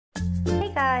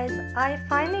guys, I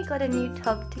finally got a new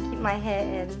tub to keep my hair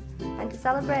in, and to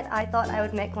celebrate I thought I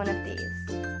would make one of these.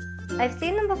 I've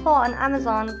seen them before on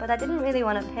Amazon, but I didn't really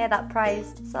want to pay that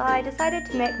price, so I decided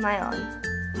to make my own.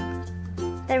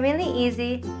 They're really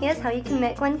easy. Here's how you can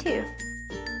make one too.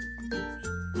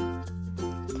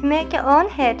 To make your own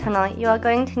hair tunnel, you are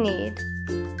going to need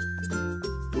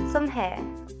some hair,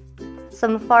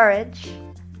 some forage,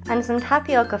 and some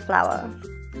tapioca flour.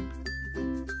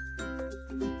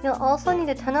 You'll also need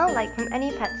a tunnel like from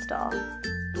any pet store.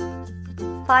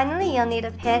 Finally, you'll need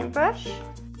a paintbrush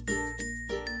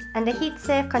and a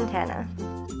heat-safe container.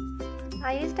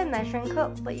 I used a measuring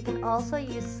cup, but you can also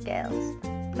use scales.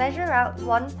 Measure out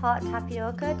 1 part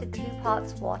tapioca to 2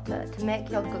 parts water to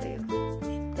make your glue.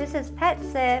 This is pet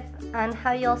safe and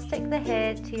how you'll stick the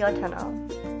hair to your tunnel.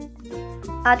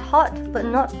 Add hot but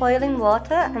not boiling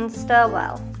water and stir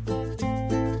well.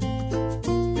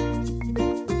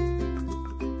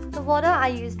 The water I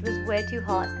used was way too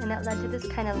hot and it led to this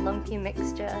kind of lumpy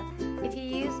mixture. If you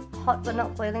use hot but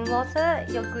not boiling water,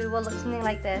 your glue will look something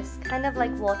like this, kind of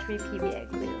like watery PVA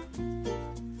glue.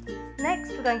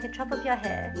 Next, we're going to chop up your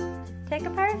hair. Take a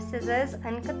pair of scissors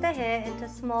and cut the hair into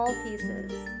small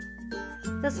pieces.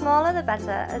 The smaller the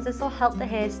better, as this will help the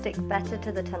hair stick better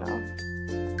to the tunnel.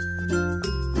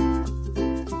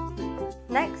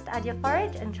 Next, add your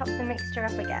forage and chop the mixture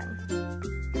up again.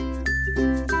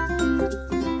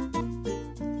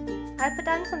 I put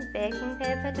down some baking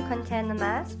paper to contain the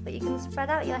mass, but you can spread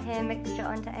out your hair mixture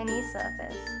onto any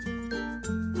surface.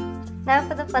 Now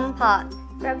for the fun part.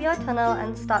 Grab your tunnel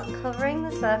and start covering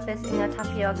the surface in your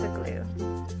tapioca glue.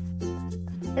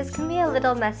 This can be a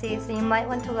little messy, so you might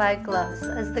want to wear gloves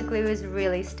as the glue is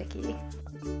really sticky.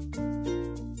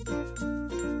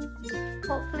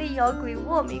 Hopefully your glue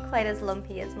won't be quite as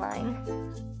lumpy as mine.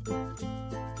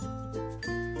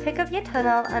 Pick up your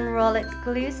tunnel and roll it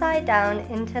glue side down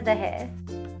into the hair.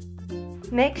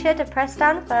 Make sure to press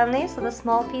down firmly so the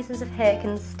small pieces of hair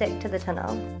can stick to the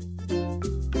tunnel.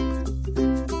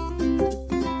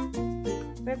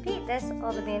 Repeat this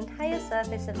over the entire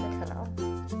surface of the tunnel.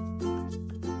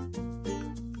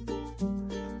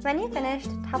 When you're finished,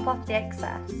 tap off the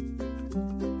excess.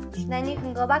 Then you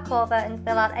can go back over and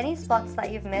fill out any spots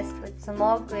that you've missed with some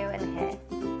more glue and hair.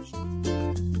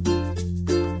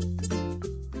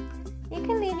 You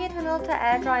can leave your tunnel to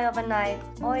air dry overnight,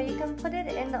 or you can put it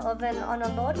in the oven on a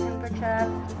low temperature,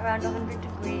 around 100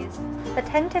 degrees, for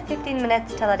 10 to 15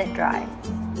 minutes to let it dry.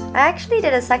 I actually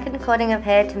did a second coating of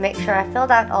hair to make sure I filled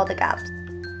out all the gaps.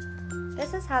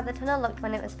 This is how the tunnel looked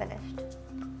when it was finished.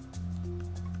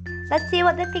 Let's see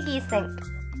what the piggies think.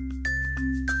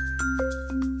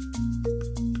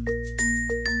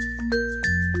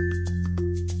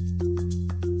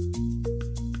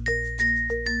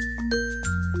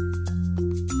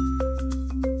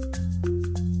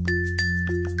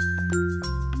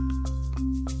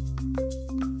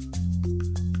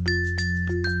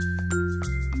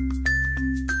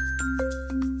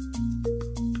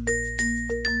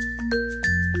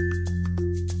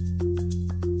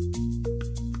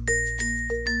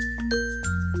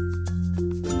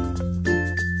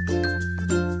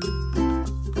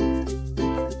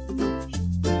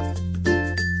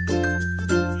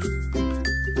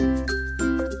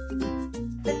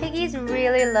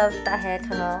 Really loved that hair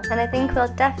tunnel, and I think we'll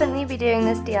definitely be doing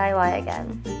this DIY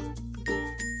again.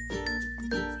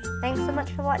 Thanks so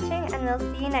much for watching, and we'll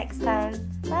see you next time.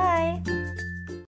 Bye!